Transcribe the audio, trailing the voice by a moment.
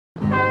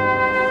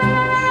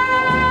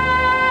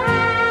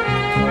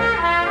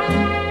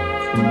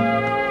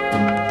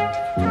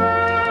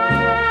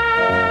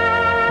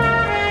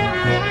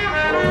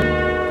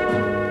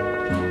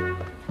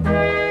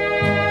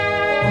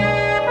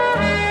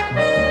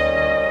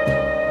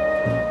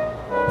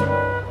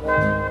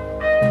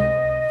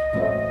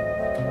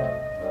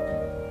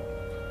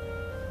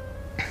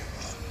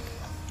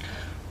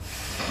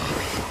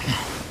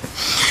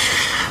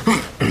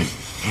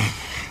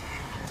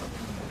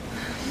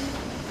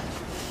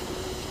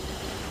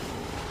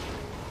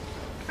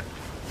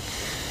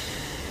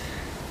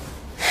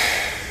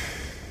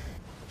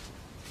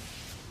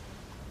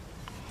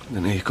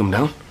you come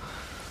down.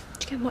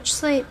 Did you get much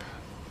sleep?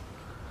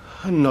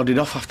 I nodded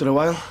off after a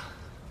while.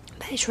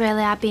 Bet it's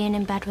really hard being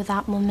in bed with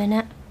that mum,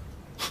 innit?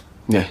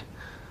 Yeah.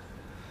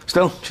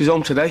 Still, she's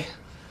home today.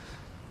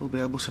 We'll be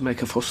able to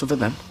make a fuss of her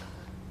then.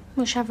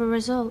 Which have her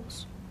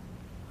results?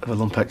 Of a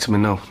lumpectomy?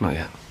 No, not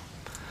yet.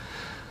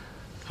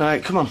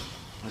 Right, come on.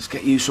 Let's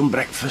get you some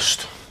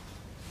breakfast.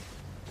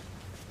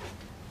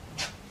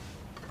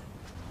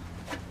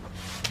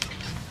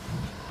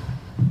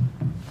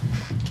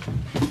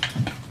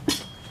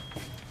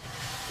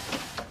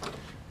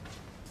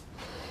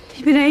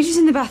 You've been ages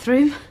in the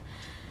bathroom.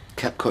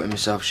 Kept cutting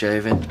myself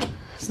shaving.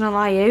 It's not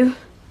like you.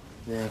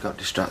 Yeah, I got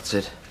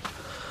distracted.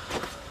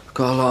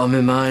 Got a lot on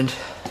my mind.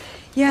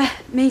 Yeah,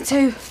 me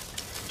too.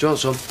 Do you want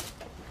some?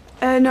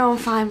 No, I'm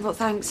fine, but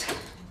thanks.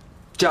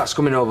 Jack's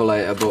coming over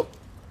later, but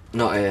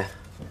not here.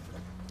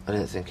 I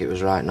didn't think it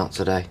was right, not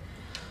today.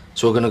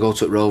 So we're gonna go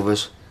to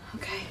Rovers.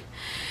 Okay.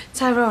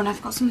 Tyrone,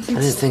 I've got something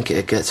I didn't think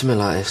it'd get to me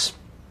like this.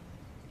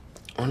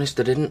 Honest,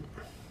 I didn't.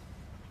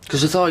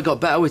 Because I thought it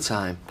got better with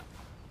time.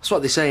 That's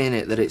what they say,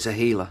 innit, that it's a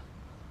healer.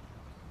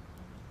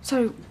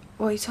 So,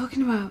 what are you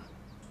talking about?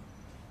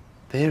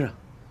 Vera.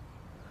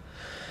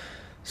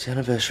 It's the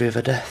anniversary of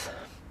her death.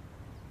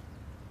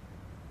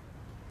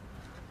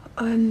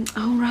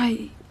 All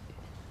right.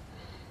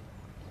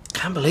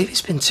 Can't believe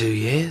it's been 2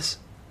 years.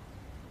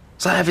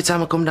 It's like every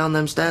time I come down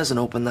them stairs and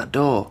open that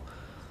door,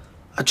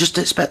 I just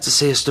expect to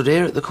see her stood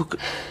here at the cook...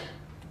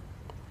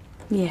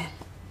 Yeah.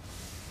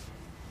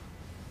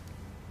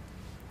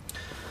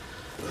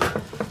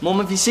 Mum,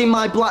 have you seen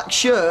my black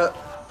shirt?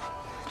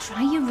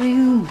 Try your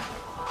room.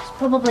 It's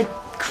probably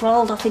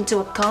crawled off into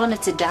a corner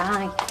to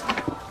die.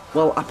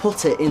 Well, I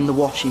put it in the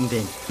washing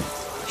bin.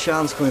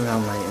 Sian's coming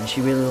round later and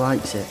she really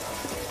likes it.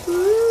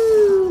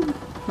 Ooh,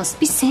 must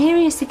be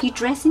serious if you're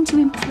dressing to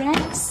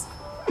impress.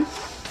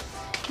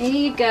 Here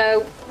you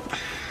go.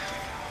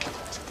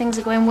 So things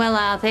are going well,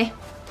 are they?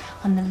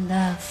 On the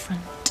love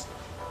front.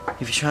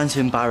 If you're trying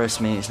to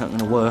embarrass me, it's not going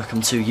to work.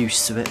 I'm too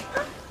used to it.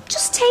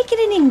 Just taking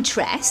an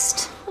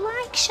interest. I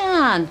like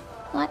Sian.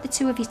 I like the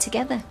two of you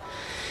together.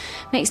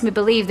 Makes me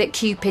believe that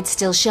Cupid's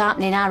still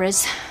sharpening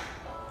arrows.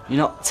 You're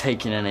not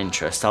taking an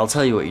interest. I'll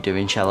tell you what you're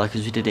doing, shall I?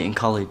 Because we did it in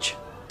college.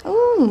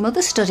 Ooh,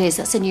 mother studies.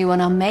 That's a new one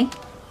on me.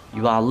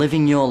 You are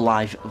living your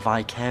life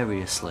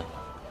vicariously.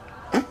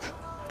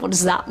 What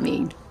does that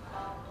mean?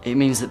 It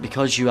means that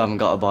because you haven't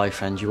got a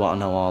boyfriend, you want to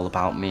know all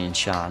about me and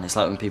Sian. It's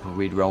like when people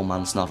read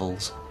romance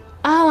novels.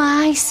 Oh,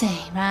 I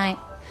see. Right.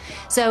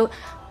 So,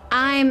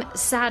 I'm a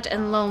sad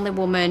and lonely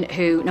woman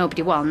who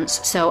nobody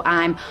wants, so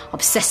I'm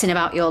obsessing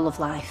about your love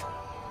life.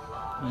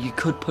 You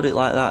could put it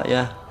like that,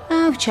 yeah.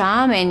 Oh,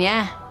 charming,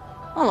 yeah.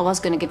 Well, I was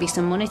going to give you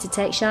some money to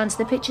take Sian to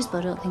the pictures, but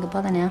I don't think I'll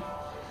bother now.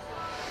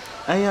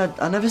 Hey,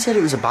 I never said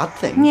it was a bad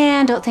thing.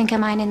 Yeah, I don't think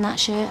I'm ironing that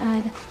shirt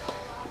either.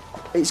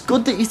 It's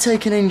good that you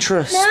take an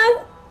interest.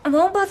 No, I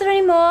won't bother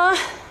anymore.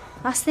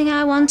 Last thing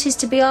I want is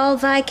to be all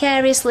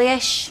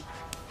vicariously-ish.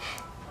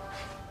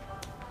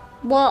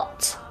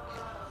 What?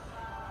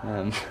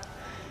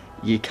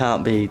 You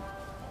can't be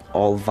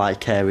all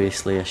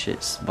vicariously-ish,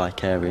 it's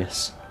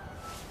vicarious.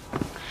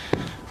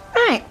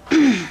 Right.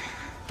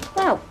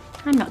 Well,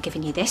 I'm not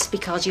giving you this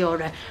because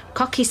you're a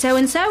cocky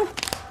so-and-so.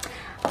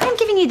 I'm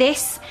giving you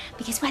this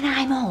because when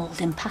I'm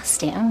old and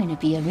past it, I'm going to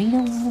be a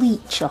real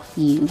leech off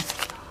you.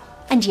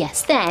 And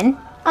yes, then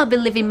I'll be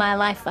living my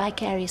life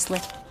vicariously.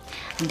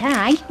 And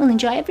I will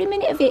enjoy every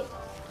minute of it.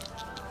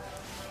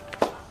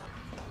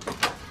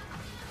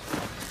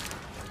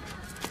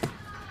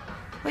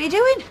 What are you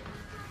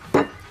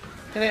doing?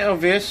 Isn't it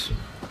obvious?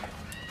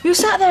 You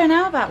sat there an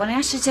hour back when I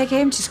asked you to take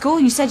him to school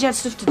and you said you had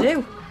stuff to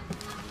do.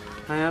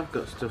 I have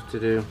got stuff to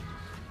do.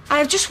 I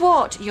have just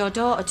walked your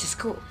daughter to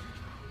school.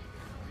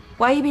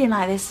 Why are you being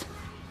like this?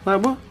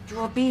 Like what?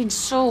 You're being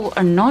so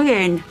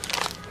annoying.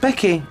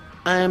 Becky,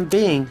 I am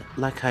being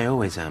like I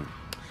always am.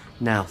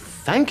 Now,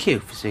 thank you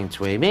for seeing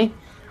to Amy.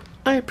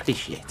 I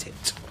appreciate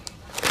it.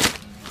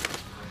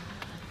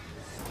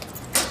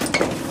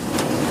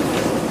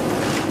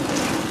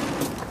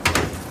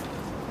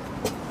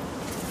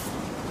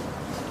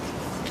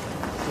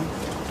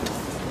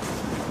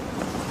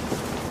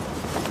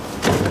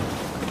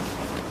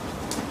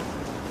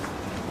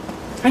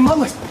 Hey,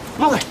 Molly!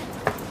 Molly!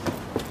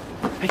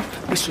 Hey,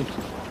 listen.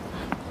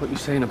 What you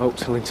saying about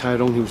telling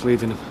Tyrone he was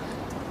leaving him?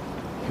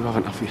 You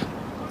haven't, have you?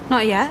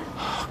 Not yet,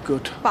 Oh,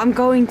 good. but I'm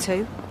going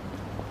to.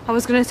 I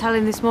was going to tell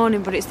him this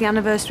morning, but it's the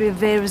anniversary of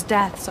Vera's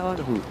death, so...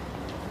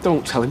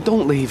 Don't tell him.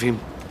 Don't leave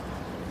him.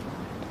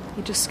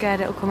 You're just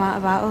scared it'll come out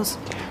about us.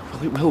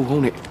 Well, it will,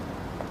 won't it?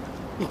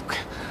 Look,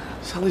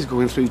 Sally's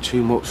going through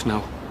too much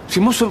now.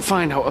 She mustn't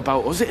find out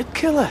about us. It'd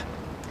kill her.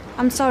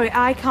 I'm sorry,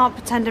 I can't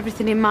pretend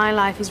everything in my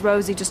life is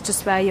rosy just to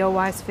spare your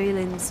wife's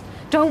feelings.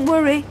 Don't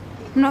worry,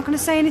 I'm not going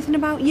to say anything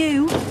about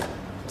you.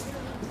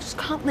 I just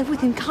can't live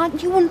with him,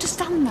 can't you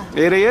understand that?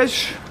 Here he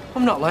is.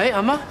 I'm not late,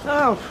 am I?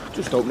 Oh,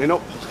 just opening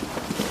up.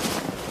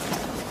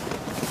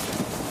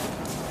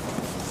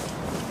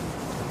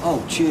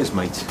 Oh, cheers,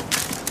 mate.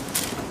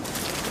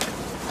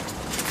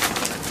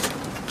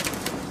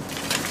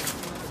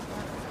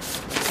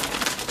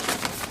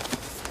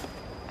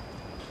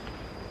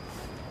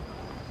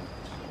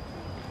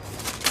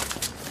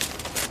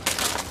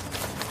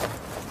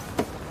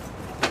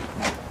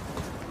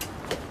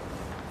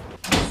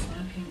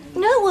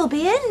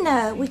 be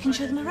in. We can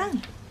show them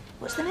around.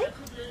 What's the name?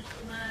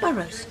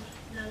 Burrows.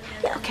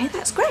 Yeah, OK,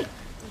 that's great.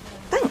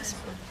 Thanks.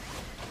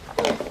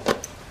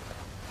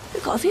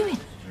 We've got a viewing.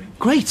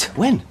 Great.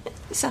 When?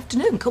 This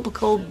afternoon, a couple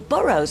called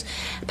Burrows.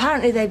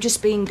 Apparently they've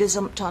just been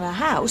gazumped on a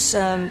house,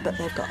 but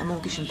they've got a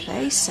mortgage in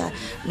place,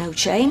 no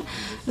chain,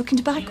 looking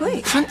to buy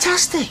quick.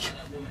 Fantastic.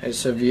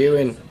 It's a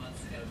viewing.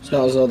 It's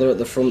not as though they're at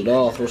the front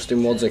door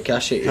thrusting wads of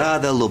cash at you. Ah,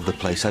 they'll love the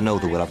place. I know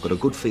they will. I've got a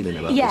good feeling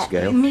about Yeah, this,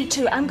 Gail. me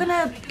too. I'm going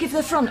to give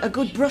the front a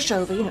good brush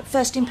over,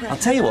 first impression. I'll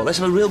tell you what, let's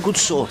have a real good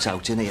sort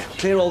out in here.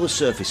 Clear all the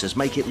surfaces,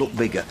 make it look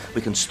bigger.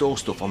 We can store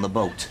stuff on the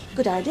boat.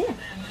 Good idea.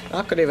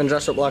 I could even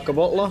dress up like a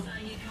butler.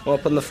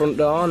 Open the front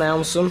door,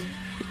 announce them.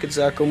 You could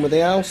say I come with the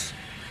house.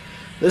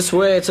 This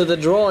way to the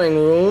drawing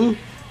room.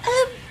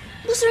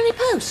 Was there any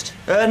post?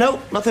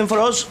 No, nothing for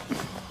us.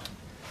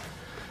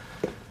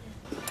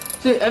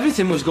 See,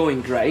 everything was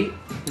going great.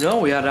 You know,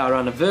 we had our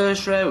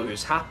anniversary, we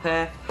was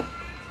happy.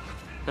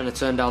 Then I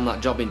turned down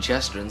that job in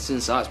Chester, and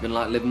since that, it's been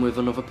like living with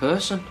another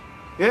person.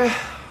 Yeah?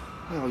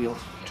 Well, you'll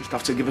just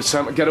have to give us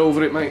time to get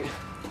over it, mate.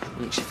 I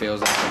think she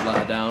feels like I've let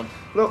her down.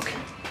 Look,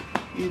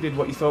 you did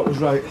what you thought was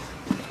right.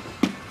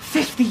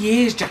 50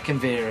 years Jack and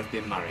Vera have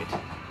been married.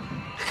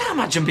 I can't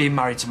imagine being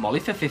married to Molly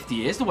for 50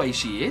 years the way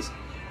she is.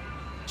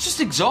 It's just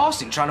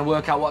exhausting trying to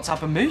work out what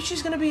type of mood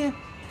she's going to be in.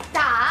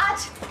 Dad!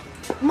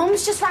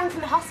 Mum's just rang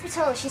from the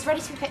hospital. She's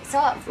ready to be picked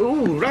up.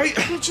 Oh, right.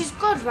 Which is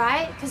good,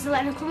 right? Because they're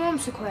letting her come home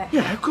so quick.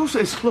 Yeah, of course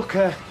it is. Look,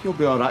 you'll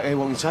be all right here,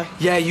 won't you, Ty?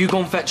 Yeah, you go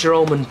and fetch her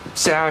home and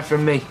say hi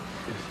from me.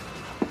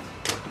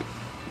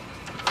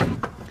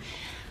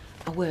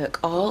 I work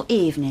all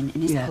evening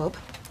in his pub,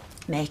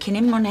 making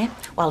him money,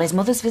 while his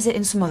mother's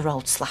visiting some other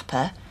old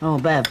slapper. Oh,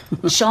 Bev.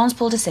 Sean's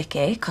pulled a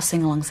sickie, 'cause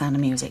sing-along sound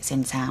of music's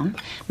in town.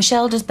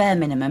 Michelle does bare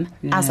minimum,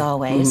 as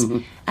always.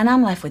 And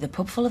I'm left with a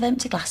pub full of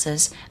empty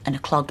glasses and a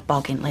clogged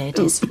bogging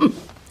ladies.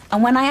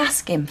 And when I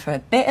ask him for a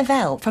bit of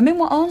help from him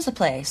what owns the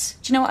place,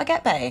 do you know what I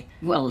get, Betty?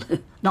 Well,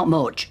 not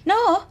much.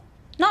 No,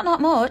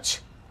 not much.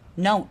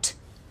 Note.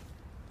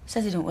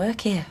 Says he don't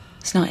work here.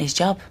 It's not his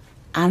job.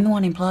 I'm the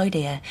one employed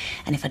here,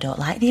 and if I don't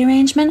like the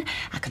arrangement,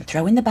 I can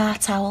throw in the bar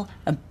towel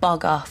and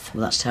bog off.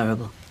 Well, that's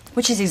terrible.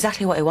 Which is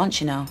exactly what he wants,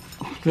 you know.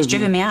 He's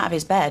driven me out of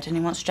his bed, and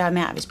he wants to drive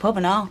me out of his pub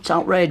and all. It's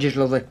outrageous,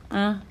 lovely.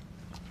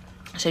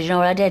 So you know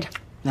what I did?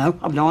 No,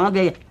 I've no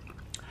idea.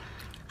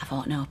 I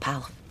thought, no,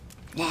 pal.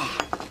 Nah,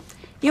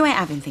 you ain't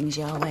having things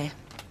your way.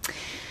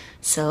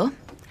 So,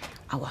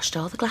 I washed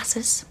all the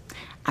glasses,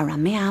 I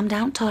ran my arm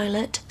down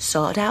toilet,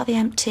 sorted out the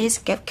empties,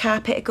 gave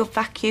carpet a good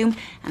vacuum,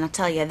 and I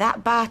tell you,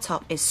 that bar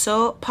top is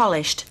so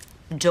polished,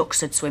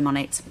 ducks would swim on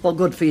it. Well,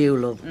 good for you,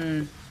 love.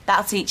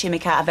 That'll teach him he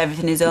can't have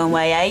everything his own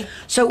way, eh?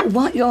 So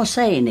what you're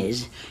saying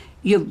is,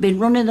 you've been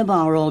running the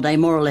bar all day,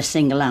 more or less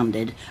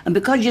single-handed, and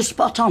because you're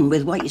spot on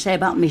with what you say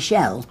about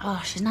Michelle...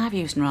 Oh, she's never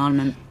used an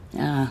ornament.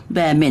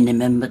 Bare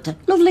minimum, but a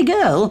lovely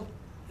girl.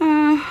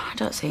 I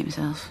don't see it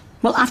myself.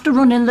 Well, after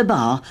running the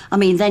bar, I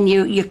mean, then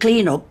you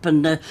clean up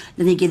and then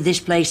you give this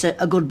place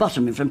a good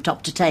bottoming from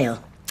top to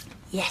tail.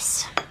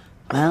 Yes.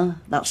 Well,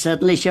 that's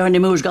certainly showing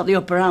him who's got the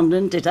upper hand,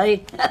 isn't it, eh?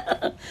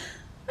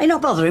 You're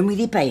not bothering with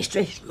your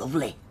pastry. It's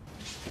lovely.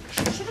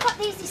 Should have got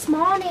these this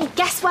morning.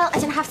 Guess what? I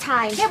didn't have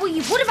time. Yeah, well,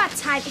 you would have had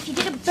time if you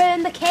didn't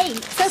burn the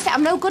cake. Sophie,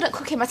 I'm no good at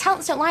cooking. My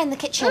talents don't lie in the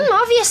kitchen.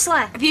 Obviously.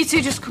 Have you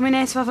two just come in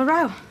here to have a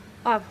row?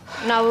 Oh,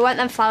 no, we want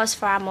them flowers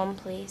for our mum,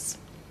 please.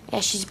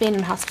 Yeah, she's been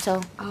in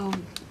hospital. Oh.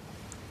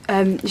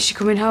 Is she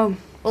coming home?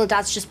 Well,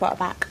 Dad's just brought her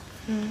back.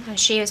 And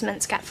she was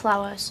meant to get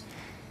flowers.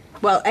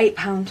 Well,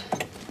 £8.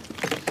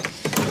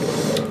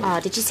 Oh,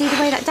 did you see the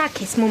way that Dad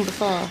kissed Mum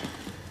before?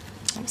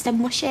 It was dead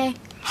mushy.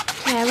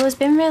 Yeah, well, he's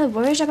been really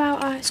worried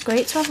about her. It's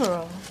great to have her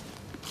home.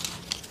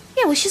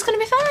 Yeah, well, she's going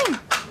to be fine.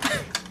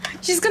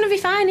 She's going to be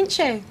fine, isn't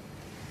she?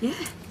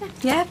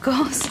 Yeah, of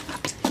course.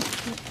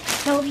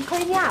 No, have you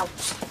cleaned the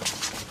house?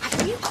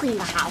 Have you cleaned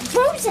the house?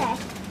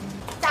 Rosie!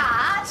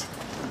 Dad!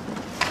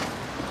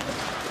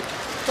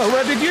 Well,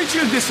 where did you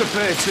two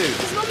disappear to?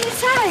 Is Mum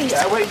inside?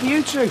 Yeah, wait for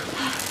you two.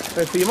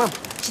 Wait for your mum. Do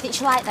you think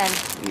she'll like them?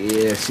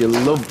 Yes, you'll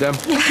love them.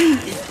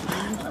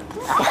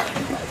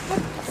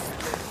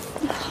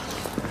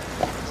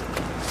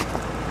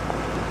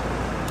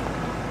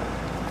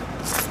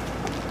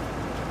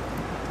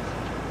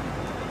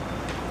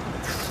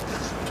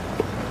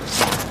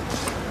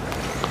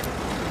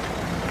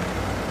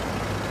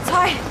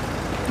 Ty,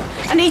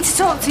 I need to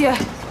talk to you.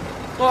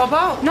 What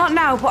about? Not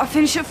now, but I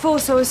finish at 4,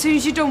 so as soon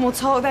as you're done, we'll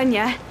talk then,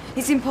 yeah?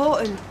 It's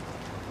important.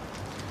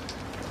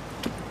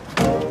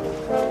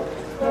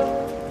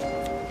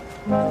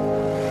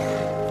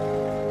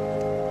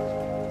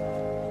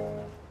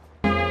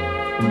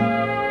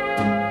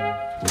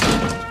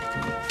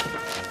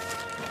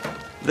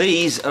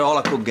 These are all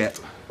I could get.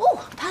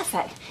 Oh,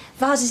 perfect.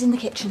 Vase is in the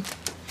kitchen.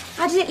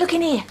 How did it look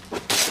in here?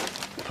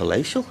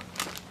 Palatial?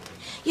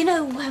 You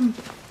know,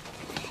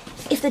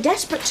 if they're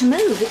desperate to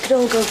move, it could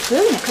all go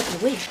through in a couple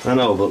of weeks. I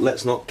know, but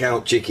let's not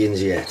count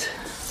chickens yet.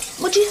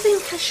 What do you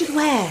think I should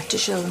wear to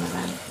show them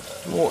around?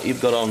 What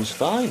you've got on's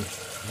fine.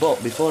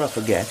 But before I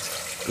forget,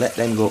 let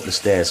them go up the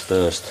stairs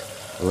first.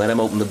 And let them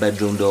open the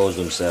bedroom doors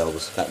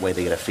themselves. That way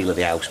they get a feel of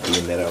the house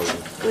being their own.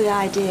 Good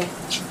idea.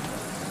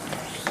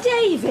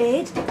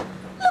 David,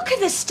 look at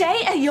the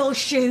state of your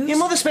shoes. Your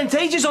mother spent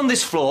ages on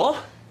this floor.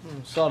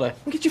 Sorry.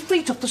 And get your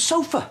feet off the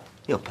sofa.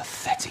 You're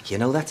pathetic, you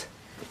know that?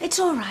 It's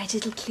all right,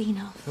 it'll clean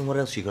up. And what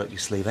else you got up your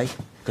sleeve, eh?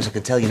 Because I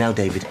can tell you now,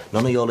 David,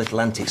 none of your little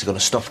antics are going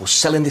to stop us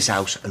selling this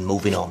house and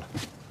moving on.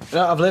 You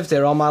know, I've lived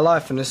here all my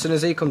life, and as soon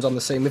as he comes on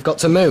the scene, we've got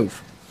to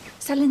move.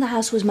 Selling the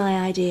house was my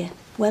idea.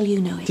 Well,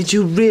 you know it. Did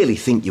you really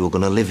think you were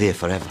going to live here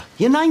forever?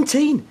 You're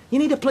 19. You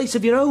need a place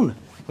of your own.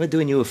 We're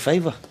doing you a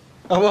favour.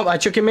 Oh, what, by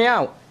chucking me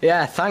out?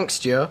 Yeah, thanks,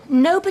 Joe.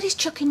 Nobody's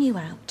chucking you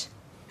out.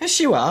 Yes,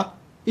 you are.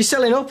 You're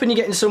selling up and you're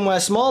getting somewhere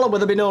smaller where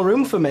there'll be no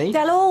room for me.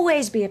 There'll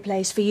always be a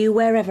place for you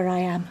wherever I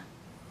am.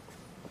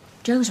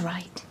 Joe's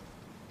right.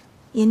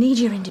 You need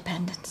your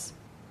independence.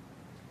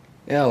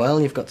 Yeah,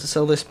 well, you've got to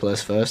sell this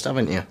place first,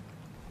 haven't you?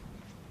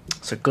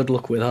 So good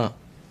luck with that.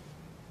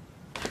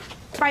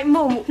 Right,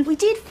 Mum, we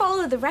did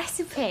follow the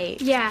recipe.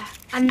 Yeah,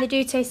 and they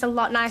do taste a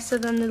lot nicer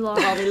than the law.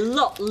 Oh, they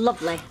look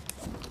lovely.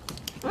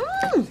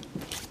 Mmm,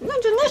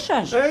 they're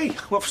delicious. Hey,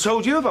 what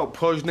told you about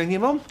poisoning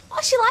your mum? Oh,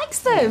 she likes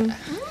them.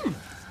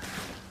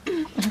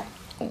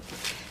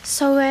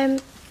 So,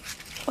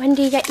 when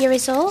do you get your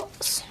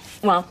results?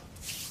 Well,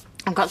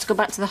 I've got to go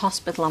back to the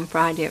hospital on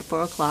Friday at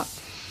 4 o'clock.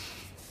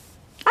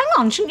 Hang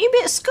on, shouldn't you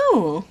be at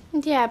school?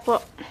 Yeah,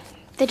 but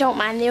they don't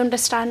mind, they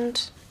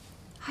understand.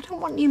 I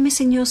don't want you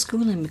missing your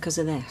schooling because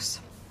of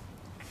this.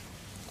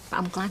 But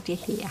I'm glad you're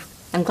here.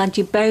 I'm glad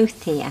you're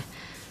both here.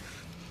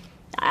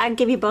 I'd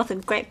give you both a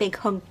great big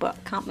hug, but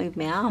I can't move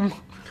my arm.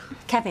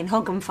 Kevin,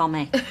 hug them for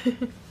me.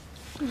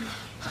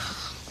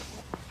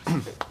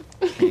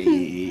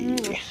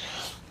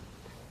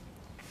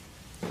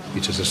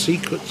 It is a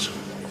secret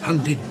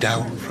handed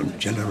down from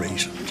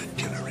generation to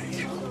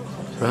generation.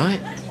 Right.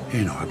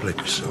 You know, I blame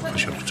myself. I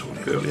should have told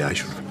you earlier. I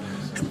should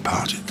have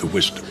imparted the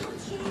wisdom.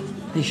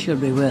 This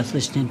should be worth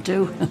listening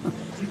to.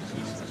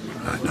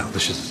 Right, now,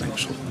 this is the thing,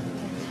 son.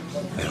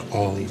 They are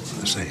all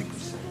the same.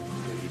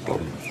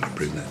 Blondes,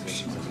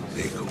 brunettes,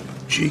 A-cup,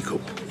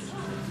 G-cup.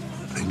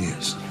 The thing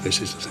is,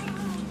 this is the thing.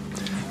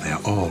 They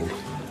are all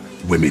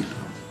women.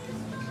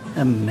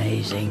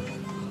 Amazing.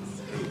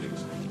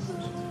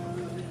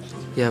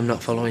 Yeah, I'm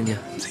not following you.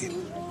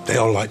 They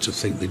all like to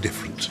think they're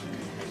different.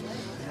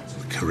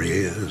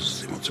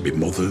 Careers, they want to be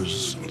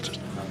mothers, they want to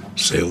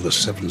sail the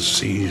 7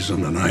 seas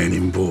on an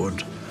ironing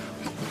board.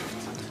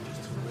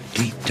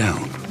 Deep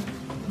down,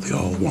 they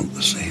all want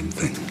the same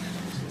thing.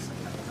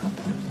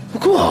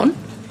 Well, go on.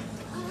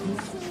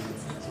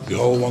 They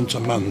all want a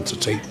man to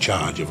take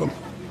charge of them.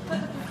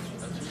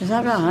 Is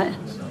that right?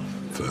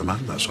 For a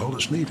man, that's all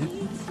that's needed.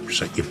 You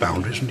set your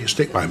boundaries and you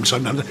stick by them. So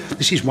now,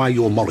 this is why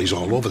your Molly's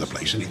all over the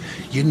place, and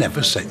you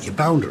never set your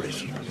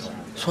boundaries.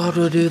 So how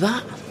do I do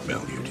that?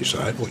 Well, you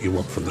decide what you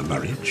want from the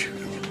marriage.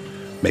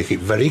 Make it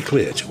very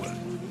clear to her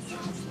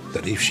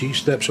that if she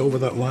steps over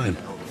that line,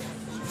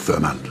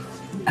 firm hand.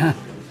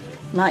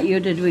 Like you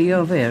did with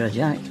your Vera,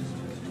 Jack.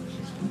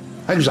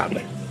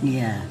 Exactly.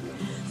 Yeah.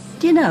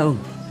 Do you know,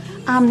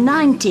 I'm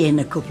 90 in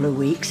a couple of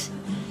weeks.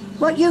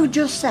 What you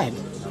just said,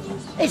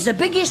 it's the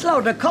biggest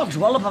load of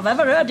codswallop I've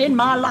ever heard in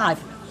my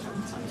life.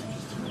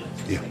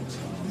 Yeah.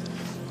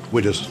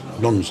 Widows,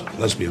 nuns,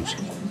 lesbians,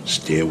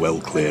 steer well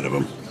clear of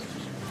them.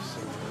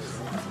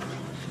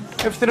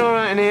 Everything all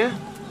right in here?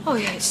 Oh,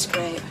 yeah, it's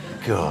great.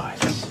 Good.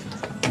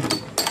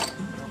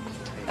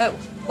 Oh,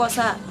 what's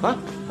that? Huh?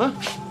 Huh?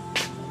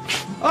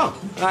 Oh,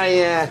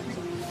 I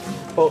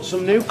bought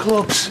some new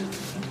clubs.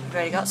 I've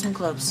already got some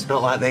clubs.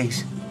 Not like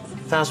these.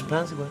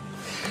 £1,000 ago.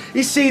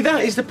 You see,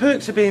 that is the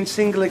perks of being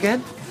single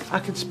again. I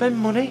can spend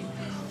money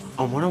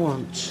on what I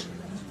want.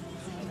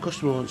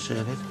 Customer won't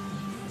serve it.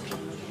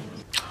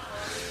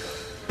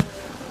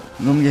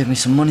 Mum gave me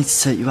some money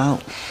to take you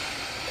out.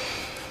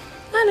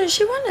 Why does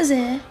she want us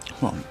here?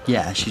 Well,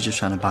 yeah, she's just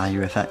trying to buy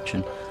your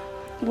affection.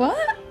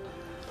 What?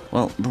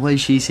 Well, the way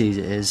she sees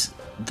it is,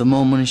 the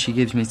more money she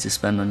gives me to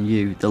spend on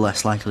you, the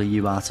less likely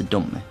you are to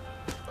dump me.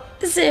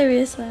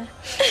 Seriously?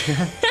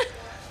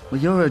 Well,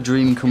 you're a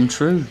dream come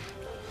true.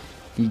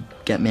 You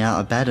get me out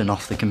of bed and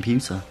off the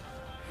computer.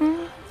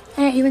 I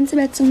get you into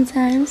bed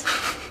sometimes.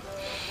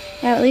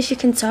 Yeah, at least you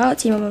can talk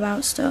to your mum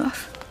about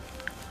stuff.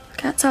 I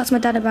can't talk to my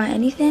dad about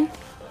anything.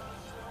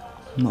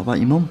 What about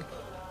your mum?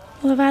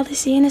 Well, I've hardly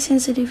seen her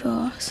since the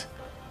divorce.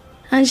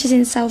 And she's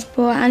in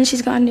Southport, and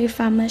she's got a new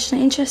family. She's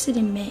not interested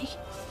in me.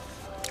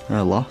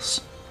 Her loss.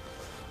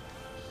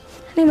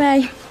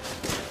 Anyway,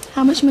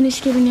 how much money is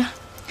she giving you?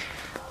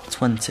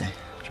 20. Do you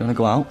want to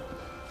go out?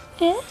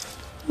 Yeah,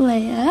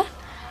 later.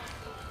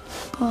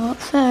 But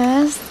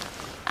first,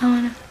 I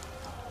wanna...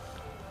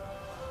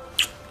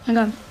 Hang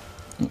on.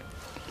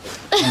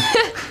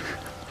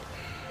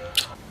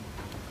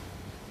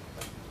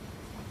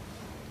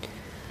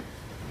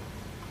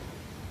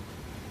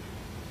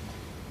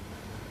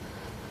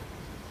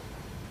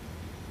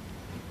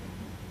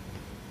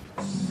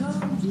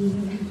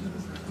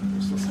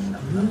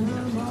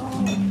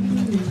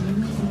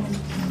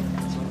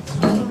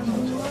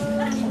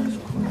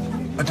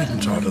 I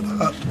didn't order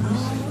that.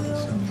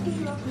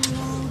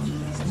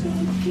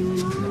 My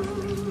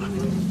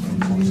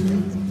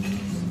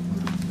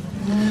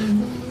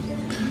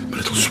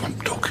little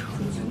swamp dog.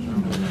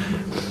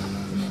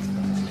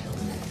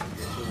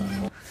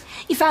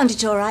 You found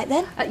it all right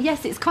then?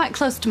 Yes, it's quite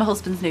close to my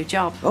husband's new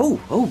job.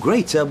 Oh,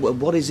 great.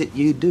 What is it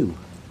you do?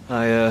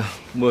 I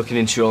work in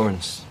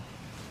insurance.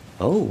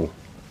 Oh,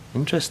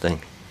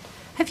 interesting.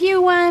 Have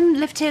you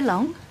lived here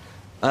long?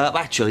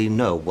 Actually,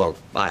 no. Well,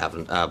 I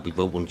haven't. We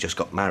both just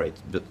got married.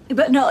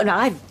 But no,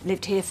 I've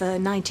lived here for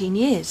 19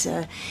 years.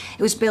 It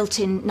was built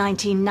in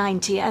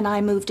 1990 and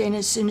I moved in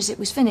as soon as it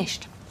was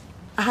finished.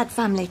 I had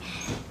family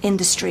in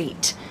the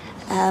street.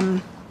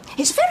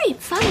 It's a very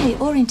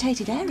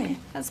family-orientated area.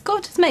 That's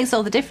good. It makes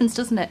all the difference,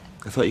 doesn't it?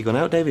 I thought you'd gone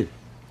out, David.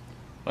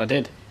 I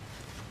did.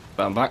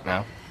 But I'm back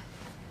now.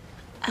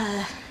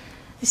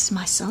 This is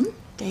my son,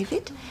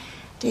 David.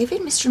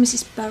 David, Mr. and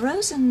Mrs.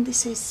 Burrows, and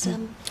this is,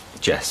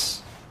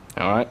 Jess.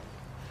 All right?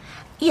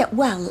 Yeah,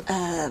 well,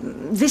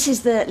 this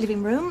is the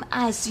living room.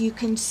 As you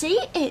can see,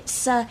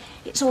 it's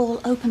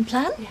all open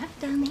plan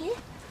down here.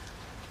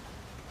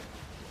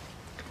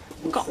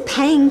 I've got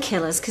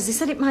painkillers because they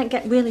said it might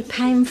get really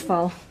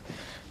painful.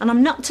 And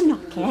I'm not to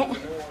knock it.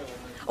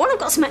 Oh, and I've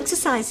got some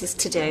exercises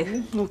to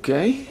do.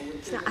 Okay.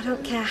 So I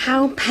don't care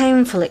how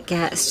painful it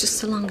gets, just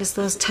so long as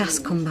those tests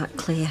come back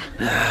clear.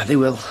 They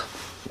will.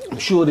 I'm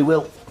sure they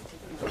will.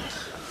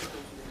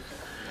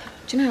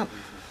 Do you know,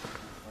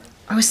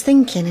 I was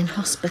thinking in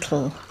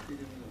hospital,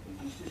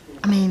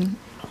 I mean,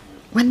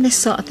 when this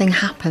sort of thing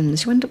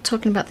happens, you end up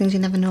talking about things you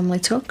never normally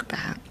talk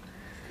about.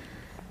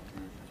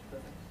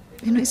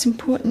 You know, it's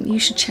important you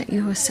should check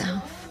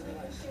yourself.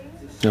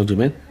 How do you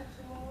mean?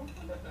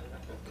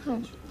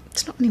 Well,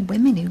 it's not only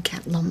women who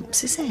get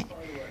lumps, is it?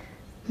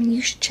 I mean,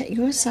 you should check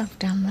yourself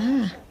down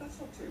there.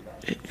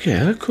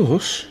 Yeah, of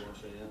course.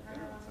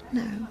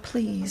 No,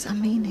 please, I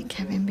mean it,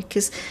 Kevin,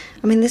 because,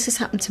 I mean, this has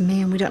happened to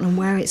me and we don't know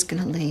where it's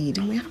going to lead,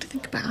 and we have to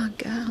think about our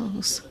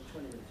girls.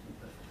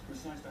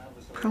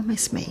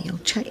 Promise me you'll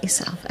check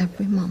yourself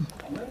every month.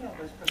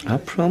 I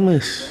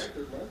promise.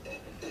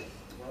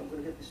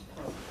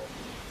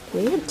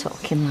 Weird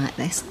talking like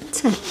this,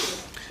 isn't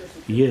it?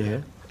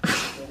 Yeah.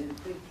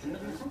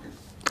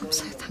 I'm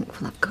so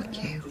thankful I've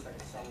got you.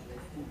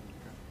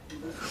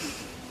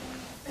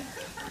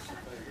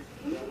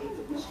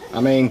 I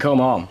mean,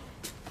 come on.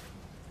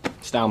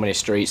 Just how many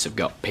streets have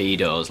got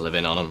pedos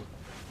living on them?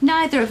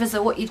 Neither of us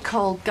are what you'd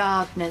call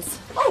gardeners.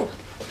 Oh,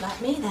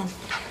 like me then.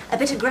 A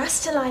bit of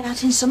grass to lie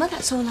out in summer,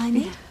 that's all I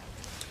need.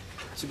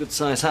 It's a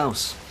good-sized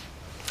house.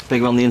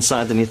 Bigger on the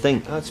inside than you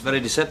think. That's very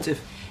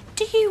deceptive.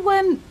 Do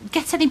you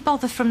get any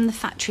bother from the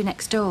factory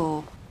next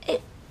door?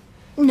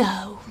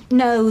 No,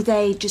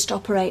 they just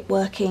operate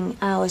working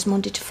hours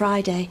Monday to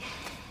Friday.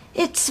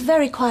 It's a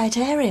very quiet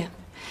area.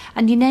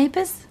 And your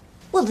neighbours?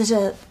 Well, there's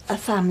a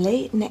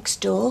family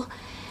next door.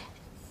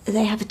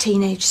 They have a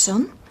teenage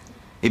son.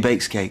 He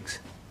bakes cakes.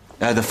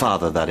 The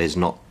father, that is,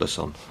 not the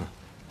son.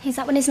 Is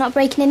that when he's not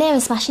breaking in here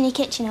and smashing your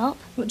kitchen up?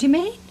 What do you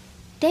mean?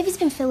 David's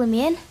been filling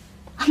me in.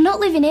 I'm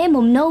not living here,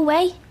 Mum, no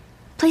way.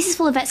 Place is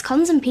full of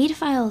ex-cons and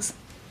paedophiles.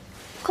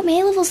 I've got my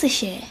A-levels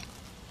this year.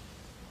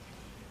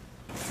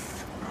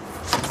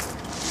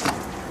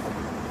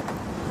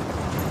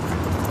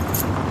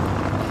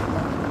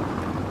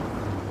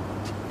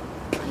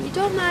 You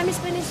don't mind me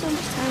spending so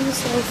much time with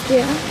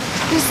Sophia?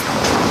 Because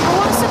I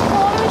want to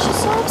support her and she's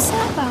so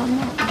upset about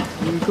me.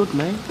 You good,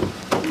 mate?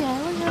 Yeah,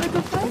 well, you're a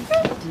good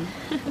boyfriend.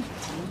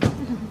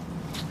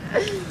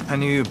 I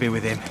knew you'd be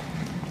with him.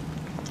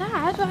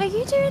 Dad, what are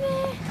you doing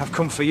here? I've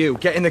come for you.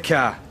 Get in the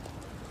car.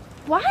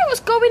 Why? What's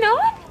going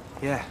on?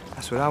 Yeah,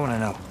 that's what I want to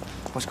know.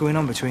 What's going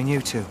on between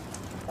you two?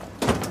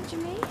 What do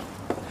you mean?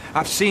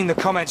 I've seen the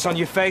comments on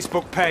your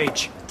Facebook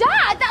page.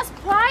 Dad, that's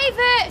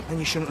private! Then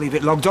you shouldn't leave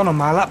it logged on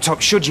my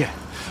laptop, should you?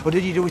 Or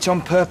did you do it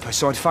on purpose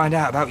so I'd find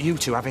out about you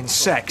two having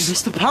sex?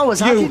 Mr. Powers,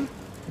 you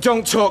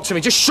don't talk to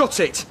me. Just shut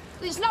it.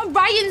 It's not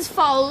Ryan's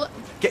fault.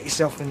 Get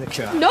yourself in the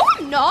car. No,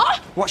 I'm not.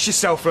 Watch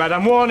yourself, lad.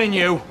 I'm warning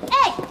you.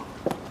 Hey!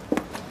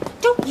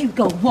 Don't you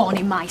go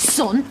warning my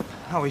son.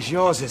 Oh, he's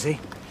yours, is he?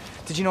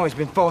 Did you know he's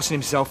been forcing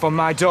himself on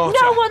my daughter?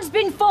 No one's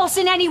been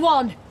forcing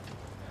anyone.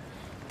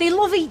 They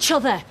love each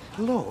other.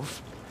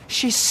 Love?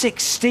 She's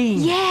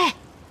 16. Yeah,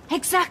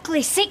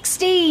 exactly,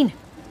 16.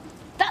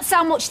 That's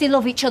how much they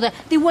love each other.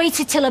 They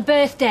waited till her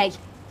birthday.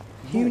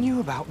 You knew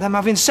about them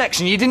having sex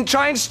and you didn't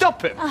try and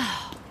stop it?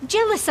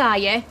 Jealous, are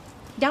you?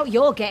 Doubt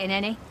you're getting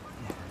any.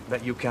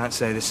 Bet you can't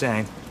say the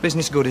same.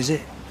 Business good, is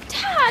it?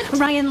 Dad!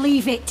 Ryan,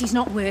 leave it. He's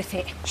not worth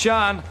it.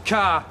 Sian,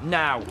 car,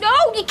 now.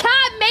 No, you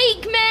can't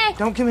make me!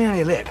 Don't give me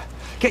any lip.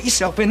 Get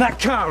yourself in that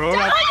car, all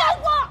right? I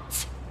know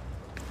what!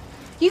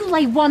 You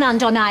lay one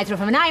hand on either of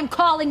them and I am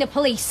calling the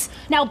police.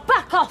 Now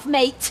back off,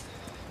 mate.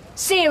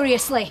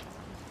 Seriously.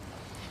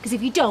 Because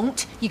if you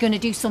don't, you're going to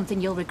do something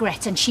you'll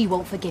regret and she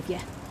won't forgive you.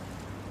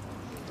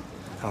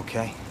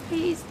 Okay.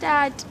 Please,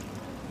 Dad.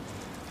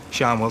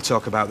 Sian, we'll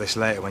talk about this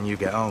later when you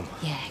get home.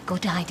 Yeah,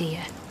 good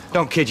idea.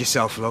 Don't kid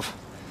yourself, love.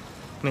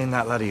 Me and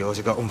that lad of yours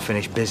have got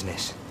unfinished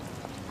business.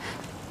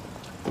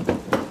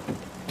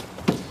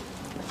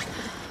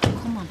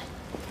 Come on.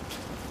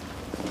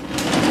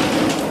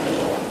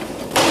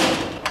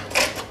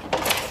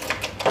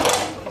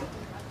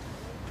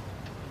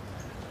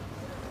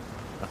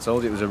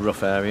 told you it was a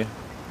rough area.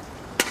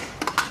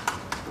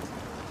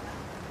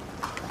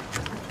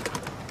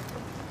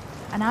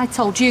 And I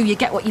told you you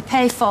get what you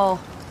pay for.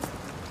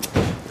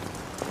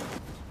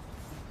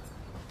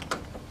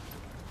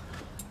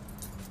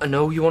 I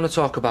know you want to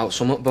talk about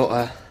something, but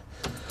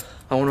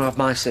I want to have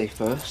my say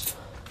first.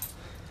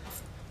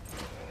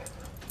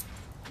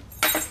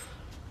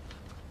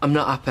 I'm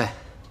not happy.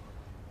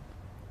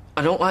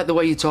 I don't like the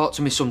way you talk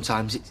to me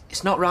sometimes.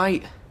 It's not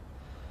right.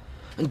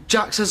 And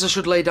Jack says I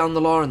should lay down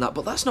the law and that,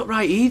 but that's not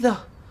right either.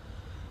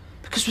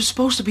 Because we're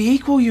supposed to be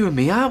equal, you and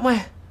me, aren't we?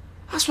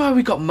 That's why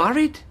we got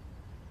married.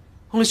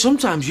 Only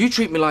sometimes you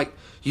treat me like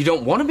you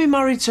don't want to be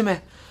married to me.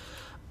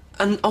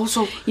 And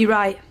also... You're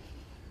right.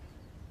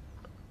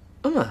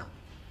 Am I?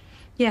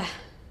 Yeah.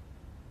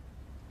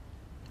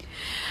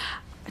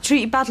 I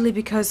treat you badly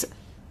because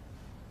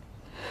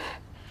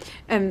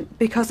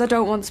I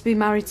don't want to be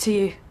married to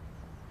you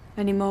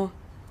anymore.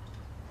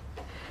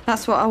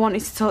 That's what I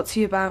wanted to talk to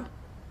you about.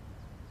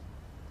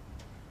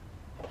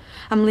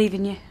 I'm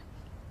leaving you.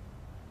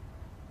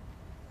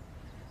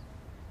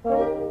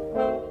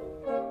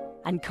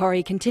 And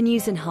Corrie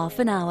continues in half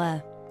an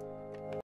hour.